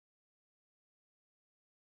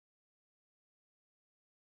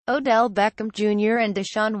Odell Beckham Jr. and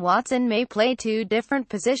Deshaun Watson may play two different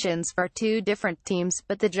positions for two different teams,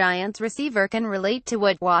 but the Giants receiver can relate to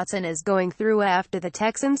what Watson is going through after the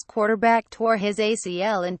Texans quarterback tore his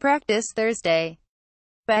ACL in practice Thursday.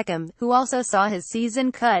 Beckham, who also saw his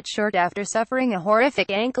season cut short after suffering a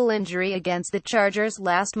horrific ankle injury against the Chargers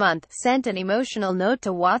last month, sent an emotional note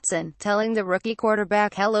to Watson, telling the rookie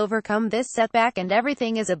quarterback he'll overcome this setback and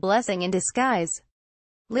everything is a blessing in disguise.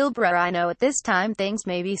 "Lil bruh, I know at this time things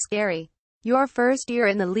may be scary. Your first year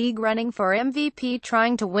in the league, running for MVP,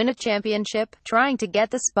 trying to win a championship, trying to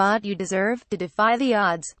get the spot you deserve, to defy the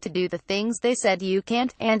odds, to do the things they said you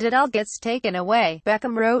can't, and it all gets taken away,"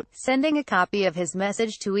 Beckham wrote, sending a copy of his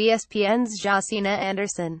message to ESPN's Josina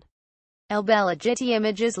Anderson. Legit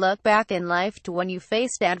images look back in life to when you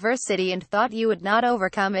faced adversity and thought you would not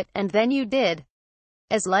overcome it, and then you did.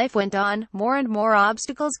 As life went on, more and more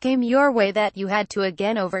obstacles came your way that you had to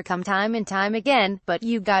again overcome time and time again, but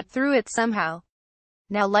you got through it somehow.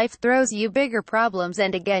 Now life throws you bigger problems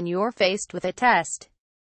and again you're faced with a test.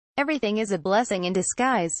 Everything is a blessing in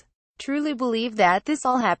disguise. Truly believe that this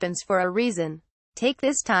all happens for a reason. Take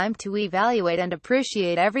this time to evaluate and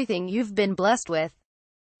appreciate everything you've been blessed with.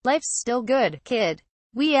 Life's still good, kid.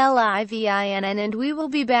 We LIVIN and we will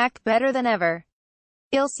be back better than ever.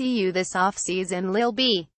 He'll see you this offseason, Lil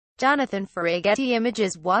B. Jonathan Farag. Getty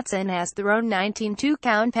Images. Watson has thrown 19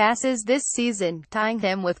 two-count passes this season, tying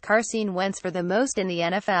him with Carson Wentz for the most in the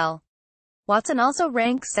NFL. Watson also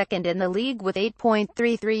ranks second in the league with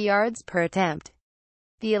 8.33 yards per attempt.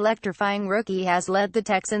 The electrifying rookie has led the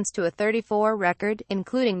Texans to a 34 record,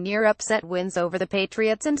 including near-upset wins over the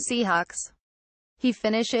Patriots and Seahawks. He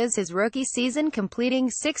finishes his rookie season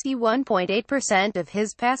completing 61.8% of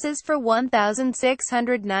his passes for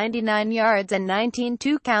 1,699 yards and 19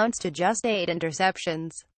 two-counts to just 8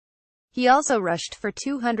 interceptions. He also rushed for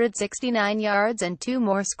 269 yards and 2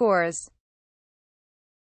 more scores.